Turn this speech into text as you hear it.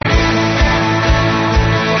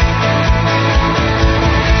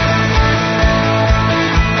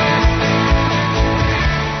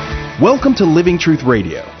Welcome to Living Truth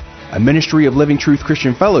Radio, a ministry of Living Truth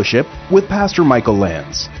Christian Fellowship with Pastor Michael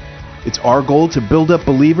Lands. It's our goal to build up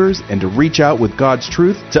believers and to reach out with God's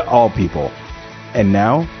truth to all people. And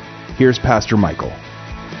now, here's Pastor Michael.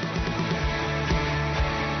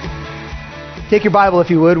 Take your Bible if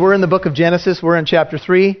you would. We're in the book of Genesis. We're in chapter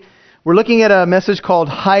 3. We're looking at a message called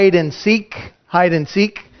Hide and Seek. Hide and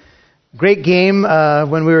Seek. Great game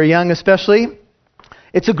when we were young especially.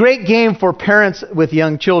 It's a great game for parents with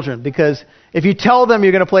young children because if you tell them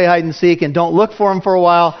you're going to play hide and seek and don't look for them for a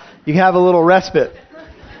while, you can have a little respite.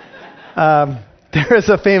 There is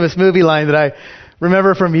a famous movie line that I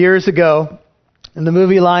remember from years ago. And the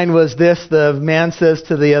movie line was this. The man says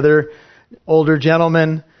to the other older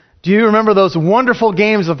gentleman, "Do you remember those wonderful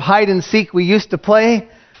games of hide and seek we used to play? Do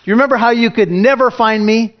you remember how you could never find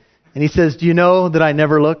me?" And he says, "Do you know that I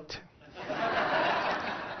never looked?"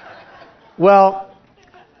 Well,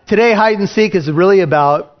 today, hide and seek is really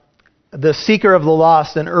about the seeker of the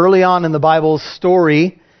lost. And early on in the Bible's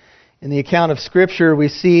story, in the account of Scripture, we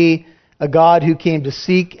see a God who came to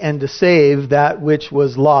seek and to save that which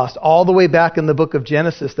was lost. All the way back in the book of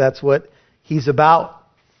Genesis, that's what he's about.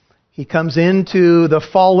 He comes into the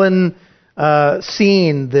fallen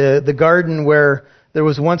scene, the garden where there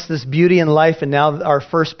was once this beauty and life, and now our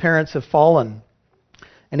first parents have fallen.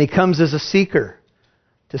 And he comes as a seeker,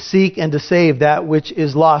 to seek and to save that which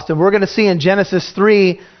is lost. And we're going to see in Genesis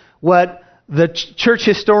 3 what the church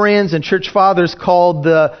historians and church fathers called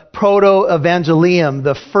the proto-evangelium,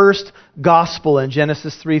 the first gospel in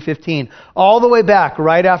Genesis 3:15. All the way back,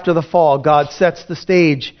 right after the fall, God sets the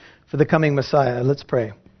stage for the coming Messiah. Let's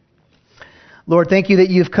pray. Lord, thank you that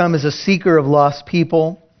you've come as a seeker of lost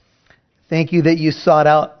people. Thank you that you sought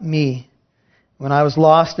out me when I was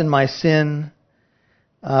lost in my sin,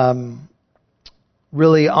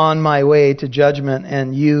 really on my way to judgment,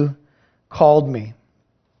 and you called me.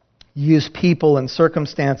 You used people and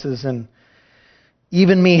circumstances and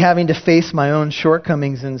even me having to face my own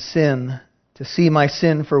shortcomings and sin to see my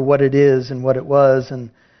sin for what it is and what it was,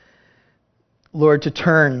 and Lord, to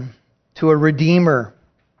turn to a Redeemer,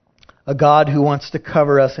 a God who wants to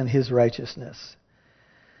cover us in His righteousness.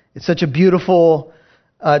 It's such a beautiful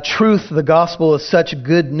truth. The gospel is such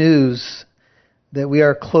good news that we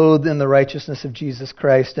are clothed in the righteousness of Jesus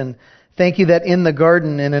Christ. And thank you that in the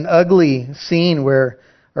garden, in an ugly scene where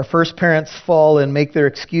our first parents fall and make their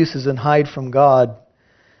excuses and hide from God,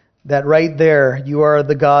 that right there you are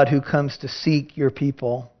the God who comes to seek your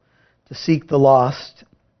people, to seek the lost.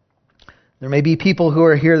 There may be people who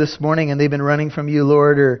are here this morning and they've been running from you,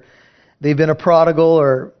 Lord, or they've been a prodigal,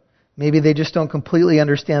 or maybe they just don't completely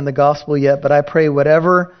understand the gospel yet. But I pray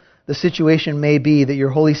whatever the situation may be, that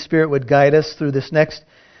your Holy Spirit would guide us through this next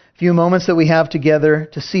few moments that we have together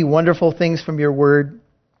to see wonderful things from your word,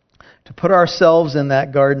 to put ourselves in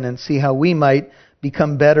that garden and see how we might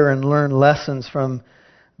become better and learn lessons from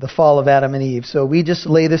the fall of Adam and Eve. So we just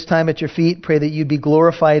lay this time at your feet, pray that you'd be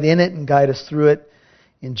glorified in it and guide us through it.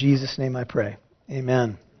 In Jesus' name I pray.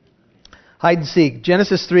 Amen. Hide and seek.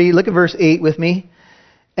 Genesis 3, look at verse 8 with me.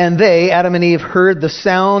 And they, Adam and Eve, heard the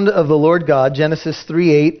sound of the Lord God, Genesis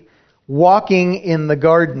 3:8, walking in the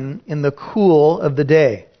garden in the cool of the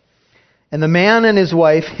day. And the man and his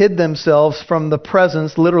wife hid themselves from the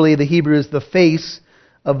presence, literally the Hebrew is the face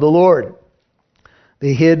of the Lord.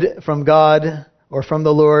 They hid from God, or from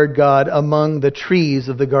the Lord God, among the trees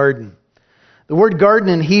of the garden. The word garden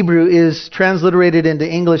in Hebrew is transliterated into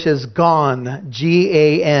English as gan,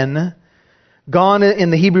 G-A-N. Gan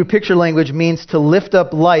in the Hebrew picture language means to lift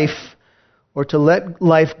up life or to let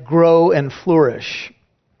life grow and flourish.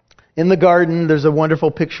 In the garden, there's a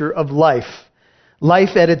wonderful picture of life.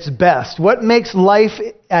 Life at its best. What makes life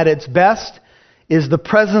at its best is the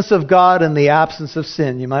presence of God and the absence of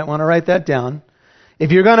sin. You might want to write that down.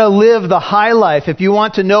 If you're going to live the high life, if you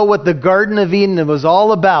want to know what the Garden of Eden was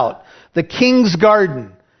all about, the King's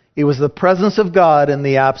Garden, it was the presence of God and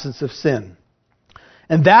the absence of sin.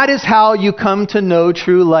 And that is how you come to know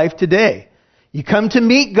true life today. You come to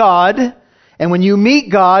meet God, and when you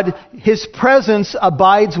meet God, His presence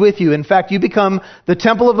abides with you. In fact, you become the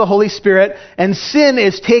temple of the Holy Spirit, and sin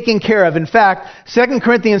is taken care of. In fact, 2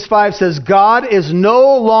 Corinthians 5 says, God is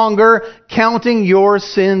no longer counting your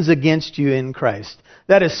sins against you in Christ.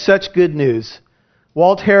 That is such good news.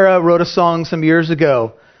 Walt Hara wrote a song some years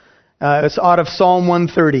ago. It's out of Psalm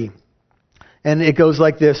 130. And it goes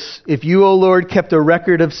like this: If you, O Lord, kept a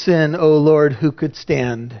record of sin, O Lord, who could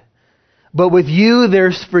stand? But with you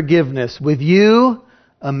there's forgiveness. With you,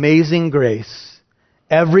 amazing grace.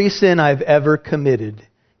 Every sin I've ever committed,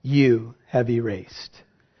 you have erased.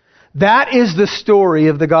 That is the story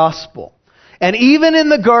of the gospel. And even in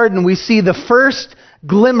the garden, we see the first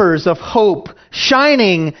glimmers of hope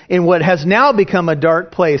shining in what has now become a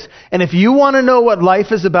dark place. And if you want to know what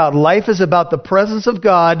life is about the presence of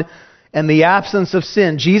God and the absence of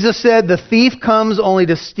sin. Jesus said the thief comes only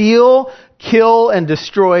to steal, kill, and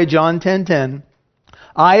destroy, John 10:10.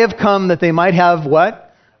 I have come that they might have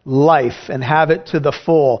what? Life, and have it to the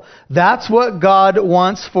full. That's what God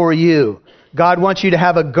wants for you. God wants you to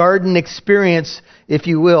have a garden experience, if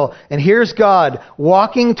you will. And here's God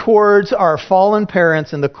walking towards our fallen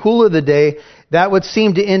parents in the cool of the day. That would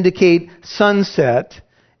seem to indicate sunset.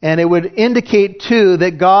 And it would indicate, too,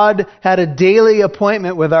 that God had a daily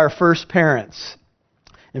appointment with our first parents.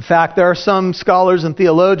 In fact, there are some scholars and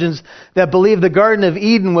theologians that believe the Garden of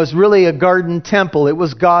Eden was really a garden temple. It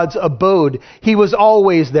was God's abode. He was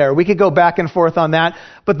always there. We could go back and forth on that.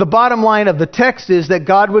 But the bottom line of the text is that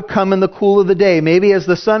God would come in the cool of the day, maybe as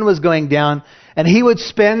the sun was going down, and He would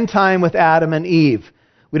spend time with Adam and Eve.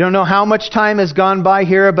 We don't know how much time has gone by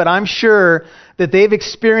here, but I'm sure that they've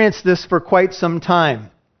experienced this for quite some time.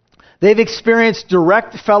 They've experienced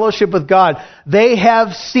direct fellowship with God. They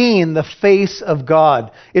have seen the face of God.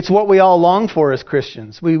 It's what we all long for as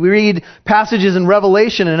Christians. We read passages in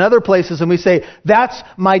Revelation and other places and we say, that's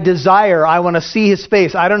my desire. I want to see His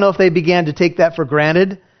face. I don't know if they began to take that for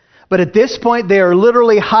granted. But at this point, they are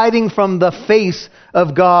literally hiding from the face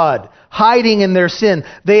of God, hiding in their sin.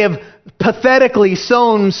 They have pathetically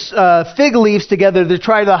sewn fig leaves together to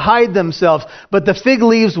try to hide themselves. But the fig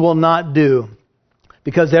leaves will not do.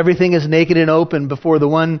 Because everything is naked and open before the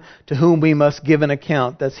one to whom we must give an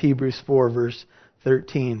account. That's Hebrews 4, verse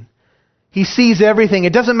 13. He sees everything.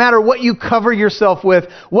 It doesn't matter what you cover yourself with,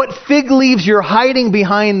 what fig leaves you're hiding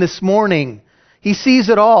behind this morning. He sees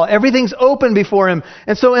it all. Everything's open before Him.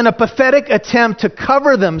 And so in a pathetic attempt to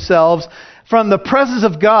cover themselves from the presence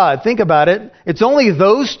of God, think about it, it's only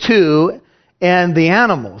those two and the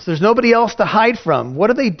animals. There's nobody else to hide from.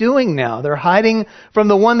 What are they doing now? They're hiding from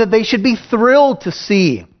the one that they should be thrilled to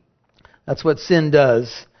see. That's what sin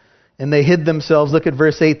does. And they hid themselves. Look at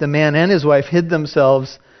verse 8. The man and his wife hid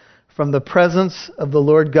themselves from the presence of the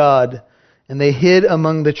Lord God. And they hid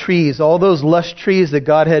among the trees. All those lush trees that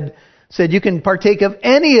God had said you can partake of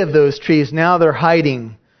any of those trees. Now they're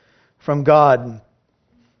hiding from God.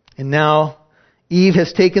 And now Eve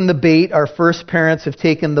has taken the bait. Our first parents have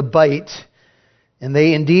taken the bite. And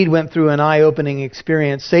they indeed went through an eye-opening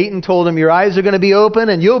experience. Satan told him, your eyes are going to be open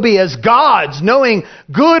and you'll be as gods, knowing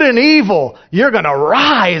good and evil. You're going to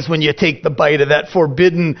rise when you take the bite of that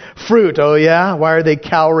forbidden fruit. Oh yeah? Why are they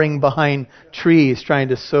cowering behind trees trying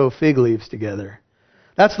to sew fig leaves together?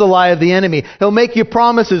 That's the lie of the enemy. He'll make you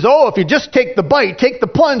promises. Oh, if you just take the bite, take the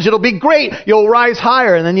plunge, it'll be great. You'll rise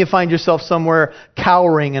higher. And then you find yourself somewhere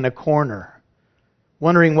cowering in a corner,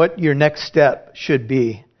 wondering what your next step should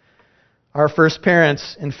be. Our first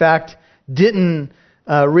parents, in fact, didn't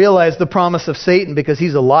realize the promise of Satan because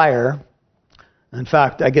he's a liar. In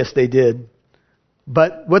fact, I guess they did.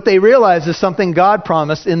 But what they realized is something God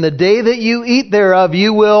promised. In the day that you eat thereof,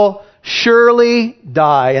 you will surely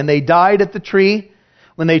die. And they died at the tree.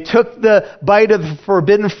 When they took the bite of the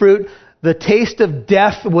forbidden fruit, the taste of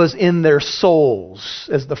death was in their souls.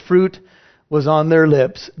 As the fruit was on their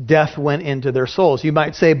lips, death went into their souls. You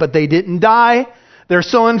might say, but they didn't die. They're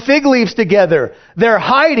sewing fig leaves together. They're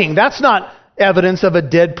hiding. That's not evidence of a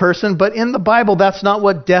dead person, but in the Bible, that's not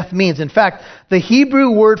what death means. In fact, the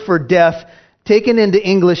Hebrew word for death taken into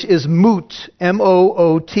English is moot,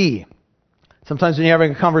 M-O-O-T. Sometimes when you're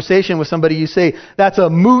having a conversation with somebody, you say, that's a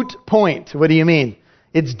moot point. What do you mean?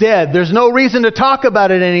 It's dead. There's no reason to talk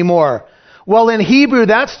about it anymore. Well, in Hebrew,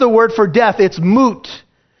 that's the word for death. It's moot.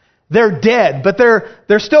 They're dead, but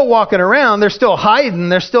they're still walking around. They're still hiding.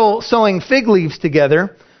 They're still sewing fig leaves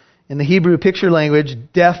together. In the Hebrew picture language,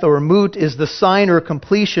 death or moot is the sign or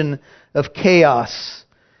completion of chaos.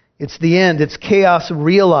 It's the end. It's chaos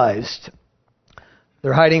realized.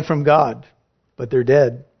 They're hiding from God, but they're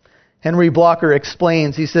dead. Henry Blocker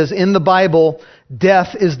explains, he says, in the Bible,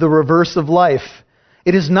 death is the reverse of life.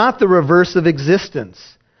 It is not the reverse of existence.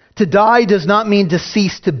 To die does not mean to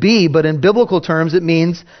cease to be, but in biblical terms it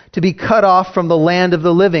means to be cut off from the land of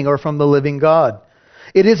the living or from the living God.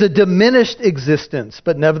 It is a diminished existence,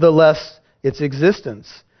 but nevertheless its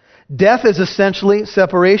existence. Death is essentially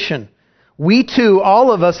separation. We too,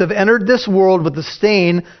 all of us, have entered this world with the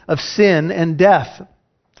stain of sin and death.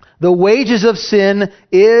 The wages of sin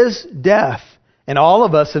is death. And all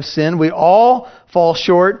of us have sinned. We all fall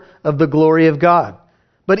short of the glory of God.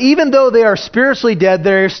 But even though they are spiritually dead,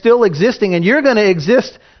 they're still existing, and you're going to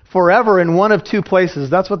exist forever in one of two places.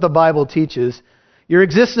 That's what the Bible teaches. Your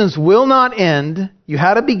existence will not end. You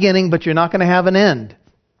had a beginning, but you're not going to have an end.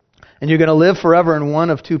 And you're going to live forever in one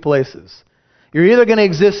of two places. You're either going to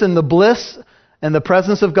exist in the bliss and the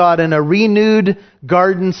presence of God in a renewed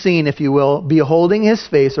garden scene, if you will, beholding His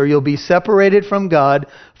face, or you'll be separated from God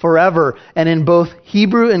forever. And in both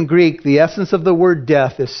Hebrew and Greek, the essence of the word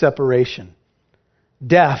death is separation.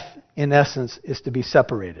 Death, in essence, is to be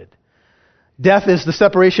separated. Death is the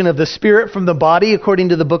separation of the spirit from the body, according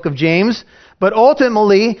to the book of James. But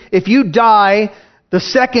ultimately, if you die the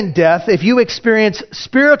second death, if you experience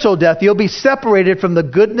spiritual death, you'll be separated from the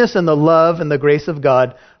goodness and the love and the grace of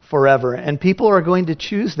God forever. And people are going to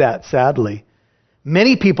choose that, sadly.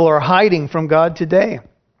 Many people are hiding from God today.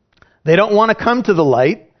 They don't want to come to the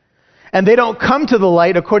light. And they don't come to the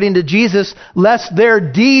light, according to Jesus, lest their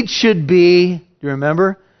deeds should be, do you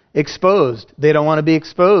remember? Exposed. They don't want to be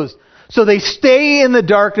exposed. So they stay in the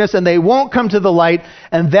darkness and they won't come to the light.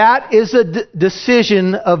 And that is a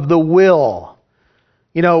decision of the will.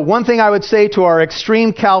 You know, one thing I would say to our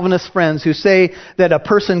extreme Calvinist friends who say that a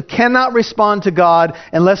person cannot respond to God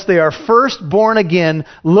unless they are first born again,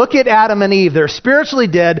 look at Adam and Eve. They're spiritually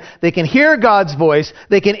dead. They can hear God's voice.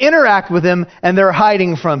 They can interact with Him, and they're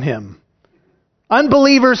hiding from Him.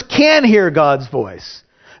 Unbelievers can hear God's voice.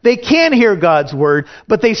 They can hear God's word,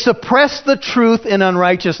 but they suppress the truth in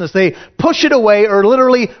unrighteousness. They push it away or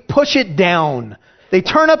literally push it down. They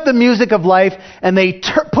turn up the music of life and they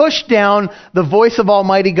push down the voice of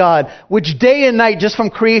Almighty God, which day and night, just from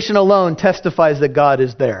creation alone, testifies that God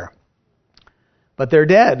is there. But they're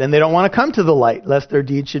dead and they don't want to come to the light, lest their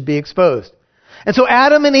deeds should be exposed. And so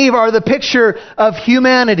Adam and Eve are the picture of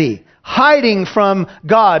humanity, hiding from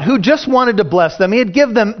God, who just wanted to bless them. He had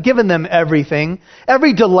given them everything.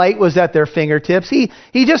 Every delight was at their fingertips. He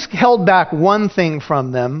just held back one thing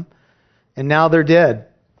from them, and now they're dead.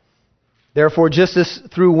 Therefore, just as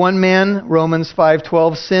through one man, Romans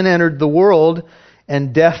 5:12, sin entered the world,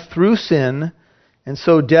 and death through sin, and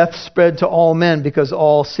so death spread to all men because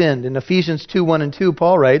all sinned. In Ephesians 2:1 and 2,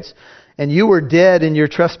 Paul writes, "And you were dead in your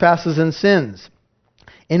trespasses and sins,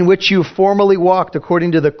 in which you formerly walked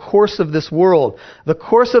according to the course of this world." The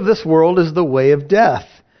course of this world is the way of death.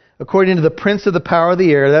 According to the prince of the power of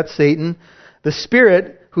the air, that's Satan, the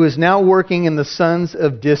spirit who is now working in the sons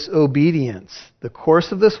of disobedience. The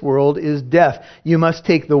course of this world is death. You must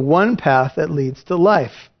take the one path that leads to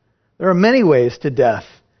life. There are many ways to death.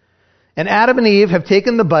 And Adam and Eve have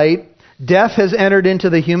taken the bite. Death has entered into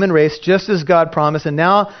the human race just as God promised, and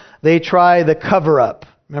now they try the cover-up.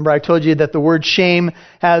 Remember, I told you that the word shame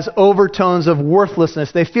has overtones of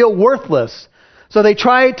worthlessness. They feel worthless. So they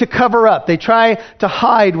try to cover up. They try to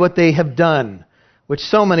hide what they have done, which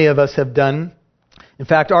so many of us have done. In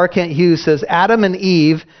fact, R. Kent Hughes says, Adam and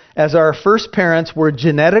Eve, as our first parents, were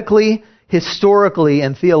genetically, historically,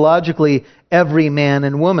 and theologically every man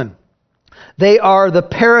and woman. They are the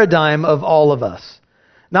paradigm of all of us.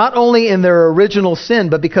 Not only in their original sin,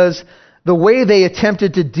 but because the way they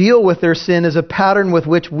attempted to deal with their sin is a pattern with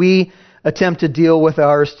which we attempt to deal with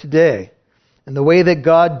ours today. And the way that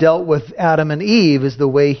God dealt with Adam and Eve is the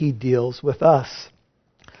way He deals with us.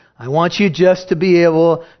 I want you just to be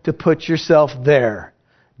able to put yourself there.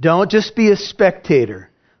 Don't just be a spectator.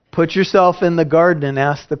 Put yourself in the garden and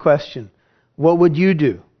ask the question, what would you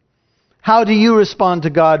do? How do you respond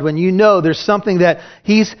to God when you know there's something that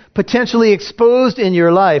He's potentially exposed in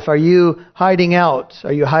your life? Are you hiding out?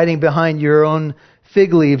 Are you hiding behind your own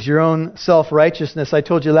fig leaves, your own self-righteousness? I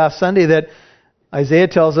told you last Sunday that Isaiah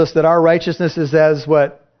tells us that our righteousness is as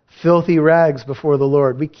what? Filthy rags before the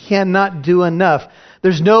Lord. We cannot do enough.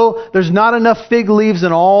 There's not enough fig leaves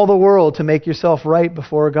in all the world to make yourself right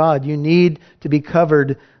before God. You need to be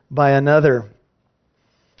covered by another.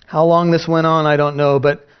 How long this went on, I don't know,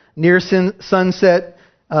 but near sunset,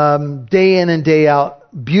 day in and day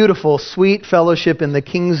out, beautiful, sweet fellowship in the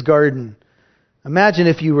King's Garden. Imagine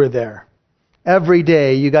if you were there. Every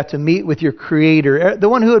day you got to meet with your Creator, the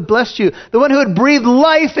one who had blessed you, the one who had breathed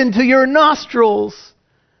life into your nostrils.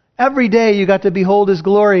 Every day you got to behold His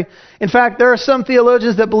glory. In fact, there are some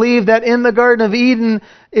theologians that believe that in the Garden of Eden,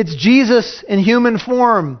 it's Jesus in human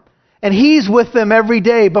form. And He's with them every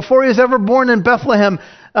day. Before He was ever born in Bethlehem,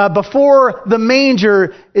 before the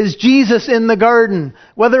manger is Jesus in the garden.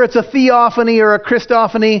 Whether it's a theophany or a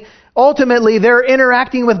Christophany, ultimately they're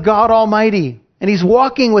interacting with God Almighty. And He's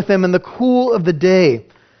walking with them in the cool of the day.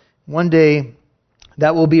 One day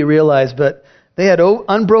that will be realized, but they had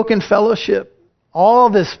unbroken fellowship. All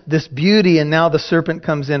this beauty, and now the serpent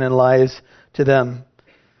comes in and lies to them.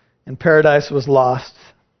 And paradise was lost.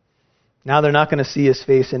 Now they're not going to see His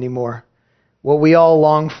face anymore. What we all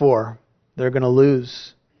long for, they're going to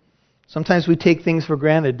lose. Sometimes we take things for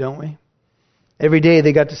granted, don't we? Every day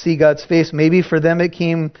they got to see God's face. Maybe for them it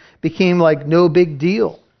became like no big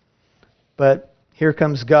deal. But here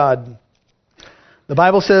comes God. The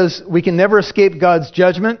Bible says we can never escape God's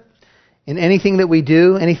judgment in anything that we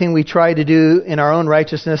do, anything we try to do in our own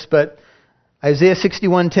righteousness. But Isaiah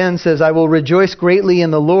 61:10 says, I will rejoice greatly in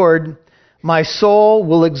the Lord. My soul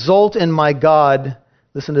will exult in my God.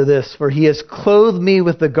 Listen to this. For he has clothed me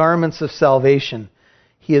with the garments of salvation.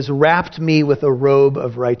 He has wrapped me with a robe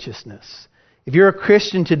of righteousness. If you're a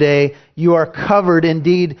Christian today, you are covered,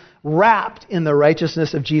 indeed wrapped in the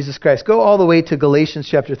righteousness of Jesus Christ. Go all the way to Galatians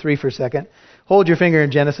chapter 3 for a second. Hold your finger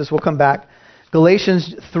in Genesis. We'll come back.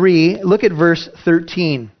 Galatians 3, look at verse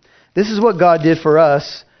 13. This is what God did for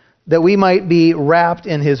us, that we might be wrapped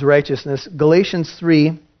in his righteousness. Galatians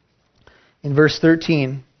 3, in verse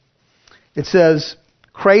 13, it says,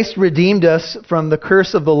 Christ redeemed us from the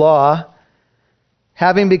curse of the law,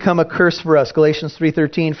 having become a curse for us. Galatians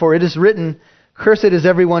 3:13, for it is written, cursed is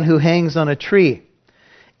everyone who hangs on a tree.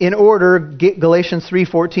 In order, Galatians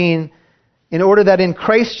 3:14, in order that in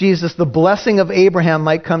Christ Jesus the blessing of Abraham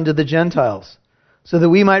might come to the Gentiles, so that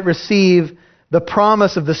we might receive the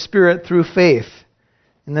promise of the Spirit through faith.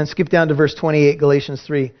 And then skip down to verse 28, Galatians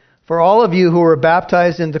 3. For all of you who were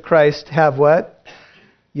baptized into Christ have what?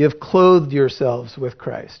 You have clothed yourselves with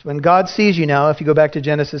Christ. When God sees you now, if you go back to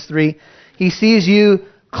Genesis 3, he sees you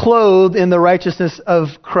clothed in the righteousness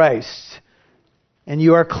of Christ. And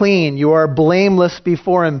you are clean. You are blameless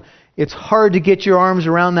before him. It's hard to get your arms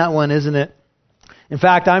around that one, isn't it? In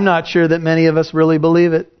fact, I'm not sure that many of us really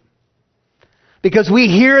believe it. Because we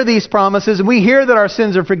hear these promises, and we hear that our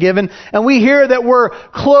sins are forgiven, and we hear that we're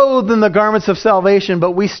clothed in the garments of salvation,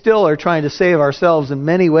 but we still are trying to save ourselves in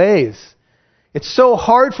many ways. It's so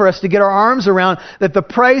hard for us to get our arms around that the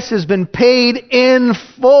price has been paid in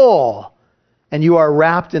full, and you are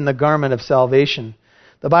wrapped in the garment of salvation.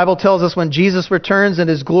 The Bible tells us when Jesus returns and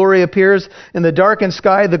his glory appears in the darkened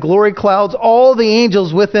sky, the glory clouds, all the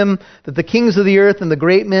angels with him, that the kings of the earth and the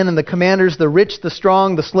great men and the commanders, the rich, the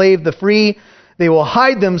strong, the slave, the free, they will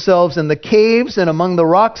hide themselves in the caves and among the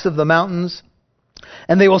rocks of the mountains.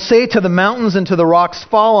 And they will say to the mountains and to the rocks,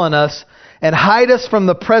 fall on us, and hide us from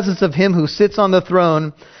the presence of him who sits on the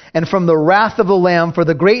throne, and from the wrath of the Lamb, for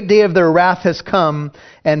the great day of their wrath has come,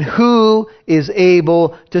 and who is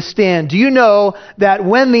able to stand? Do you know that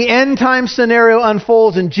when the end time scenario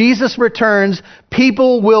unfolds and Jesus returns,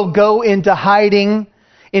 people will go into hiding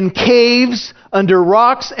in caves, under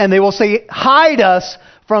rocks, and they will say, hide us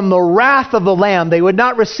from the wrath of the Lamb. They would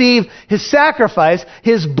not receive his sacrifice,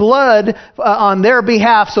 his blood on their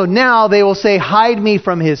behalf, so now they will say, hide me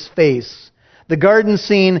from his face. The garden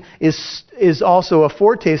scene is also a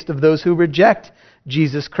foretaste of those who reject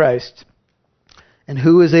Jesus Christ. And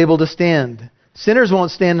who is able to stand? Sinners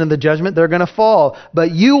won't stand in the judgment, they're going to fall.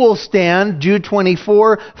 But you will stand, Jude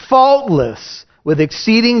 24, faultless, with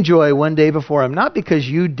exceeding joy one day before him. Not because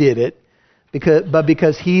you did it, but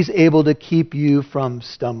because he's able to keep you from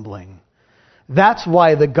stumbling. That's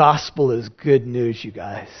why the gospel is good news, you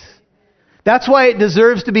guys. That's why it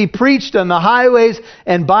deserves to be preached on the highways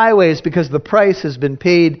and byways, because the price has been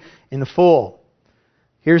paid in full.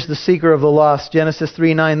 Here's the seeker of the lost, Genesis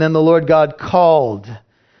 3:9. Then the Lord God called.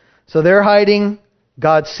 So they're hiding,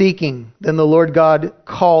 God seeking. Then the Lord God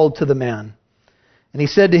called to the man. And he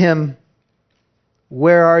said to him,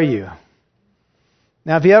 where are you?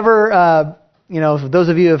 Now, if you ever, for those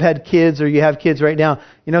of you who have had kids or you have kids right now,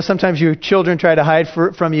 sometimes your children try to hide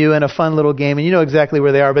from you in a fun little game, and you know exactly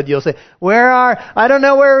where they are, but you'll say, I don't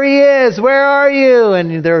know where he is, where are you?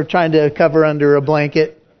 And they're trying to cover under a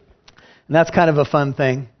blanket. And that's kind of a fun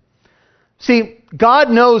thing. See, God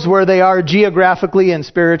knows where they are geographically and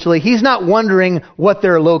spiritually. He's not wondering what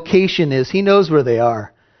their location is. He knows where they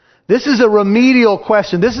are. This is a remedial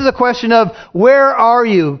question. This is a question of, where are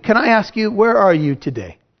you? Can I ask you, where are you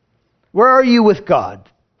today? Where are you with God?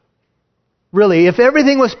 Really, if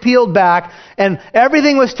everything was peeled back and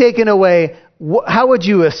everything was taken away, how would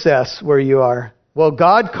you assess where you are? Well,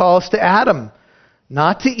 God calls to Adam,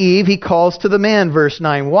 not to Eve. He calls to the man, verse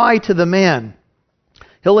 9. Why to the man?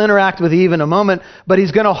 He'll interact with Eve in a moment, but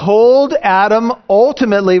he's going to hold Adam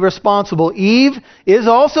ultimately responsible. Eve is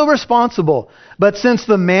also responsible. But since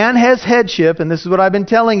the man has headship, and this is what I've been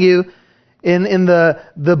telling you, in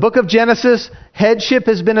the book of Genesis, headship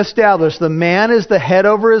has been established. The man is the head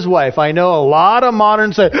over his wife. I know a lot of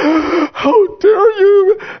moderns say, how dare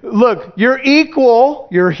you? Look, you're equal,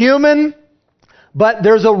 you're human, but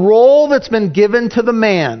there's a role that's been given to the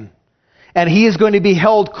man. And he is going to be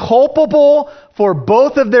held culpable for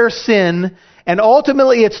both of their sin. And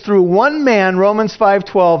ultimately it's through one man, Romans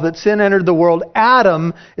 5:12, that sin entered the world.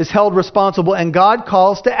 Adam is held responsible, and God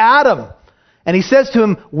calls to Adam. And he says to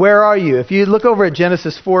him, where are you? If you look over at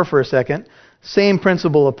Genesis 4 for a second, same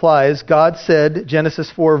principle applies. God said,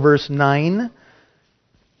 Genesis 4 verse 9,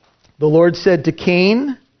 The Lord said to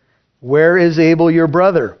Cain, where is Abel your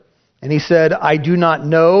brother? And he said, I do not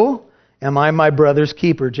know. Am I my brother's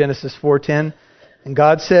keeper? Genesis 4:10. And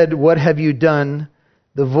God said, what have you done?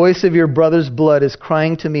 The voice of your brother's blood is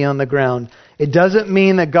crying to me on the ground. It doesn't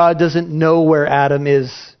mean that God doesn't know where Adam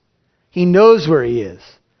is. He knows where he is.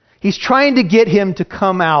 He's trying to get him to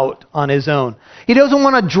come out on his own. He doesn't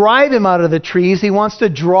want to drive him out of the trees. He wants to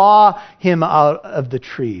draw him out of the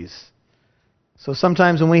trees. So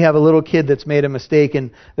sometimes when we have a little kid that's made a mistake and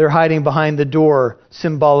they're hiding behind the door,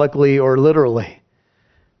 symbolically or literally,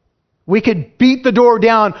 we could beat the door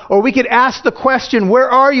down, or we could ask the question, where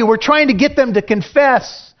are you? We're trying to get them to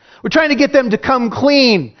confess. We're trying to get them to come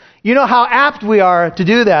clean. You know how apt we are to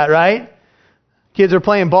do that, right? Kids are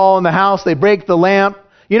playing ball in the house. They break the lamp.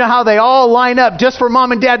 You know how they all line up just for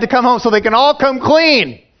mom and dad to come home so they can all come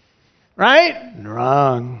clean, right?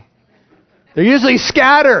 Wrong. They usually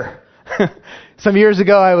scatter. Some years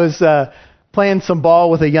ago, I was playing some ball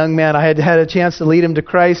with a young man. I had a chance to lead him to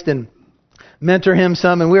Christ and mentor him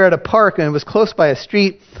some. And we were at a park, and it was close by a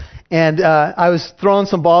street. And I was throwing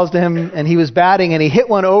some balls to him, and he was batting, and he hit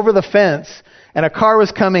one over the fence. And a car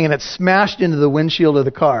was coming, and it smashed into the windshield of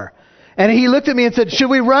the car. And he looked at me and said, should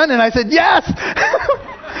we run? And I said, yes!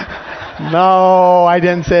 No, I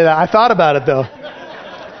didn't say that. I thought about it, though.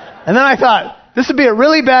 And then I thought, this would be a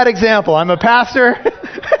really bad example. I'm a pastor.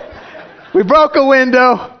 We broke a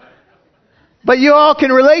window. But you all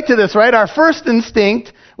can relate to this, right? Our first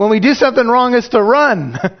instinct when we do something wrong is to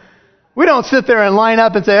run. We don't sit there and line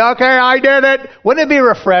up and say, okay, I did it. Wouldn't it be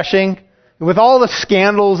refreshing? With all the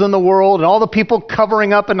scandals in the world and all the people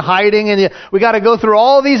covering up and hiding, and we got to go through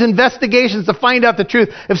all these investigations to find out the truth.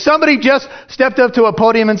 If somebody just stepped up to a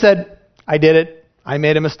podium and said, I did it. I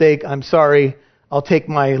made a mistake. I'm sorry. I'll take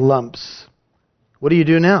my lumps. What do you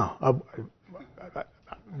do now?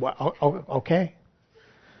 Okay.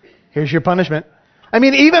 Here's your punishment. I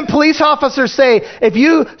mean, even police officers say, if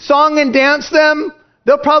you song and dance them,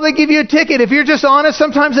 they'll probably give you a ticket. If you're just honest,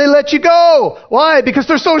 sometimes they let you go. Why? Because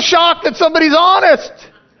they're so shocked that somebody's honest.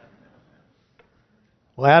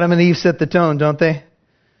 Well, Adam and Eve set the tone, don't they?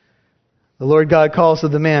 The Lord God calls to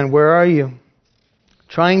the man, where are you?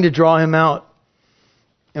 Trying to draw him out.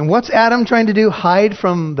 And what's Adam trying to do? Hide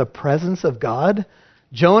from the presence of God?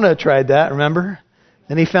 Jonah tried that, remember?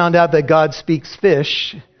 Then he found out that God speaks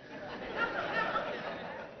fish.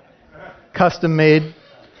 Custom made.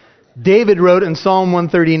 David wrote in Psalm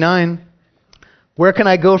 139, where can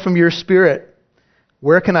I go from your spirit?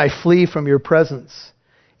 Where can I flee from your presence?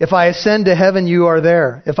 If I ascend to heaven, you are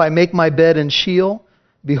there. If I make my bed in Sheol,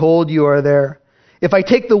 behold, you are there. If I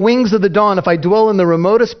take the wings of the dawn, if I dwell in the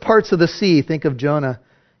remotest parts of the sea, think of Jonah,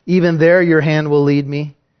 even there your hand will lead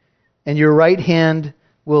me, and your right hand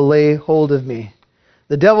will lay hold of me.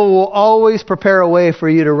 The devil will always prepare a way for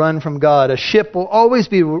you to run from God. A ship will always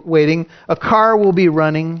be waiting. A car will be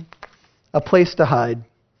running. A place to hide.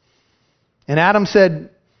 And Adam said,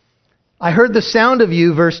 I heard the sound of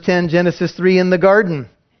you, verse 10, Genesis 3, in the garden.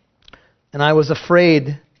 And I was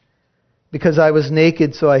afraid because I was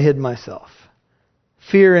naked, so I hid myself.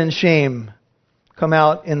 Fear and shame come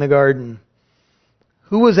out in the garden.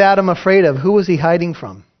 Who was Adam afraid of? Who was he hiding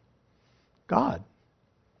from? God.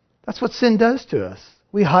 That's what sin does to us.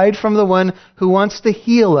 We hide from the one who wants to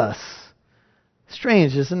heal us.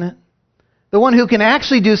 Strange, isn't it? The one who can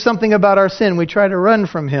actually do something about our sin. We try to run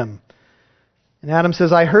from him. And Adam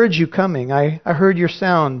says, I heard you coming. I heard your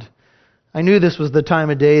sound. I knew this was the time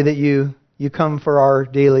of day that you come for our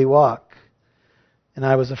daily walk. And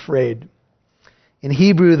I was afraid. In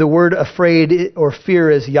Hebrew, the word afraid or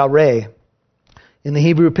fear is yareh. In the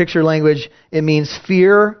Hebrew picture language, it means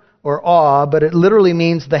fear or awe, but it literally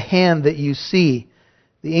means the hand that you see.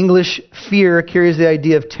 The English fear carries the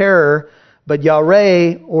idea of terror, but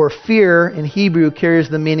yareh, or fear, in Hebrew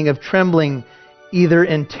carries the meaning of trembling, either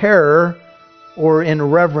in terror or in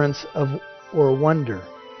reverence of or wonder.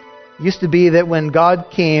 It used to be that when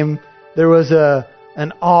God came, there was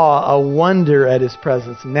an awe, a wonder at his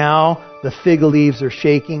presence. Now the fig leaves are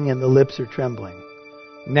shaking and the lips are trembling.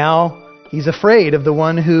 Now he's afraid of the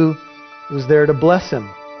one who was there to bless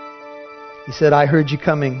him. He said, I heard you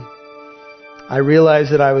coming. I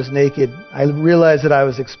realized that I was naked. I realized that I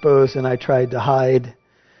was exposed, and I tried to hide.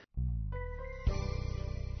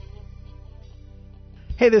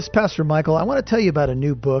 Hey, this is Pastor Michael. I want to tell you about a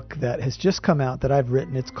new book that has just come out that I've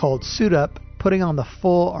written. It's called Suit Up, Putting on the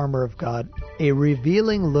Full Armor of God, a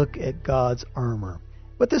revealing look at God's armor.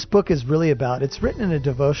 What this book is really about, it's written in a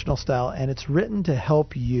devotional style, and it's written to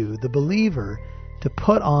help you, the believer, to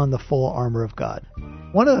put on the full armor of God.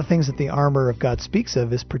 One of the things that the armor of God speaks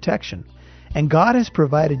of is protection. And God has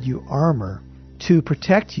provided you armor to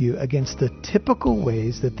protect you against the typical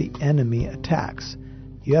ways that the enemy attacks.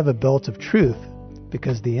 You have a belt of truth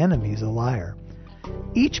because the enemy is a liar.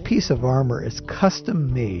 Each piece of armor is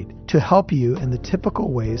custom made to help you in the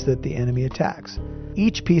typical ways that the enemy attacks.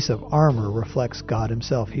 Each piece of armor reflects God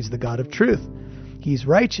himself. He's the God of truth. He's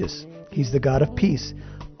righteous. He's the God of peace.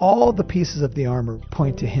 All the pieces of the armor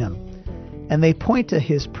point to him. And they point to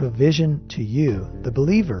his provision to you, the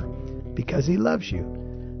believer, because he loves you.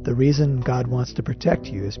 The reason God wants to protect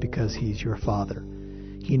you is because he's your Father.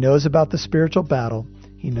 He knows about the spiritual battle.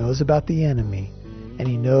 He knows about the enemy. And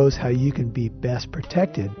he knows how you can be best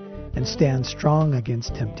protected and stand strong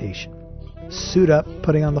against temptation. Suit Up,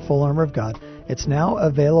 Putting on the Full Armor of God. It's now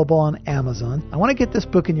available on Amazon. I want to get this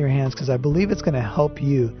book in your hands because I believe it's going to help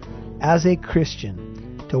you as a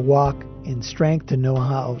Christian to walk in strength, to know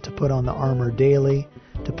how to put on the armor daily,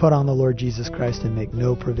 to put on the Lord Jesus Christ and make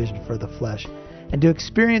no provision for the flesh, and to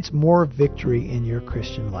experience more victory in your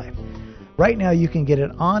Christian life. Right now you can get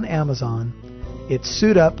it on Amazon. It's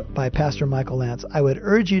Suit Up by Pastor Michael Lance. I would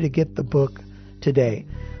urge you to get the book today.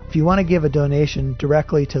 If you want to give a donation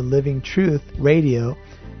directly to Living Truth Radio,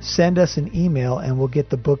 send us an email and we'll get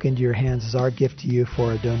the book into your hands as our gift to you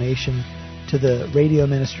for a donation to the radio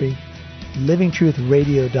ministry.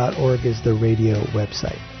 LivingTruthRadio.org is the radio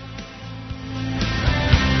website.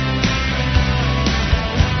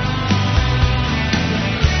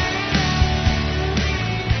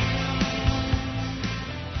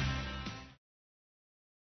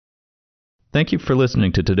 Thank you for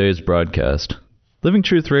listening to today's broadcast. Living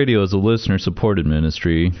Truth Radio is a listener-supported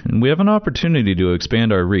ministry, and we have an opportunity to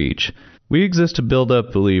expand our reach. We exist to build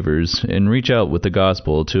up believers and reach out with the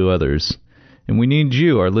gospel to others. And we need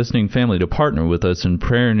you, our listening family, to partner with us in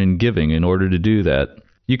prayer and in giving in order to do that.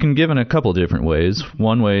 You can give in a couple different ways.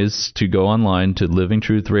 One way is to go online to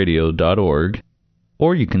livingtruthradio.org,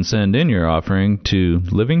 or you can send in your offering to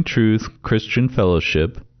Living Truth Christian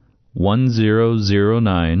Fellowship,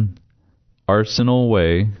 1009 Arsenal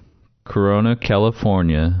Way, Corona,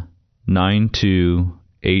 California,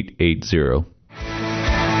 92880.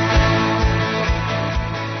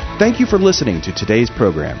 Thank you for listening to today's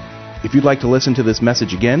program. If you'd like to listen to this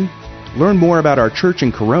message again, learn more about our church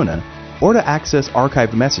in Corona, or to access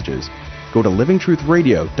archived messages, go to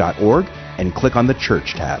livingtruthradio.org and click on the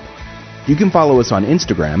Church tab. You can follow us on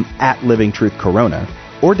Instagram at Living Truth Corona,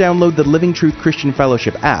 or download the Living Truth Christian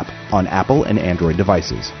Fellowship app on Apple and Android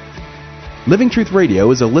devices. Living Truth Radio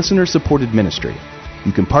is a listener-supported ministry.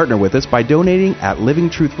 You can partner with us by donating at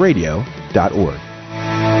livingtruthradio.org.